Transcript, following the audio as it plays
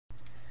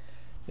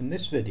In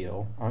this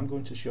video I'm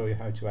going to show you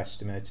how to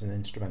estimate an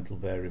instrumental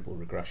variable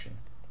regression.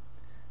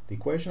 The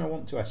equation I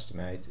want to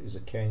estimate is a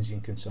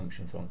Keynesian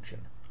consumption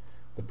function.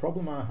 The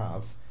problem I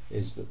have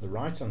is that the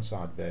right hand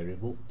side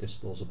variable,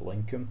 disposable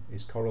income,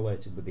 is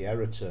correlated with the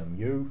error term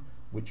u,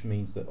 which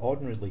means that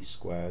ordinary least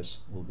squares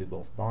will be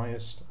both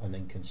biased and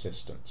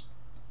inconsistent.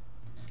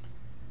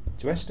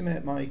 To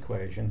estimate my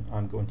equation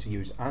I'm going to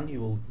use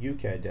annual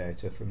UK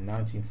data from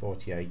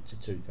 1948 to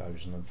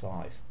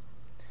 2005.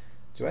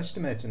 To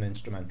estimate an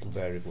instrumental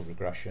variable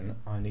regression,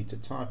 I need to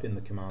type in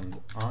the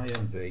command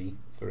inv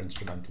for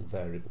instrumental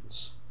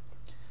variables.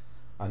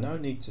 I now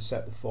need to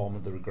set the form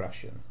of the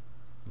regression.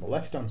 On the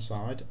left hand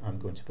side I'm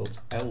going to put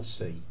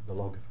LC, the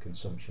log of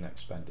consumption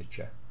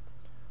expenditure.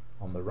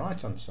 On the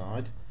right hand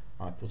side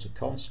I put a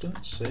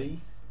constant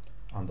C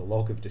and the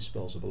log of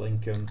disposable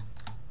income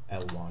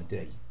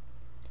LYD.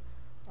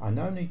 I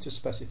now need to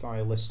specify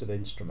a list of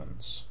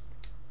instruments.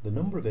 The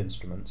number of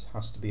instruments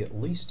has to be at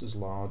least as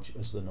large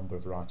as the number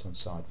of right hand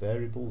side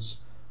variables,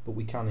 but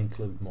we can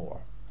include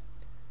more.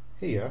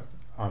 Here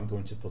I'm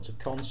going to put a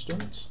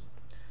constant,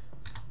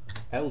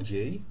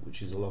 LG,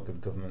 which is the log of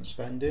government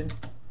spending,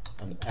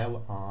 and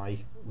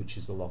LI, which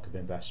is the log of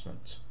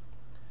investment.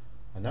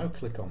 I now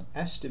click on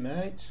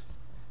estimate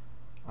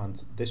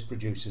and this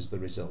produces the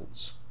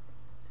results.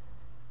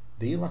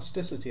 The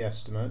elasticity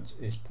estimate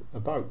is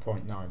about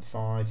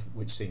 0.95,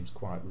 which seems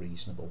quite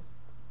reasonable.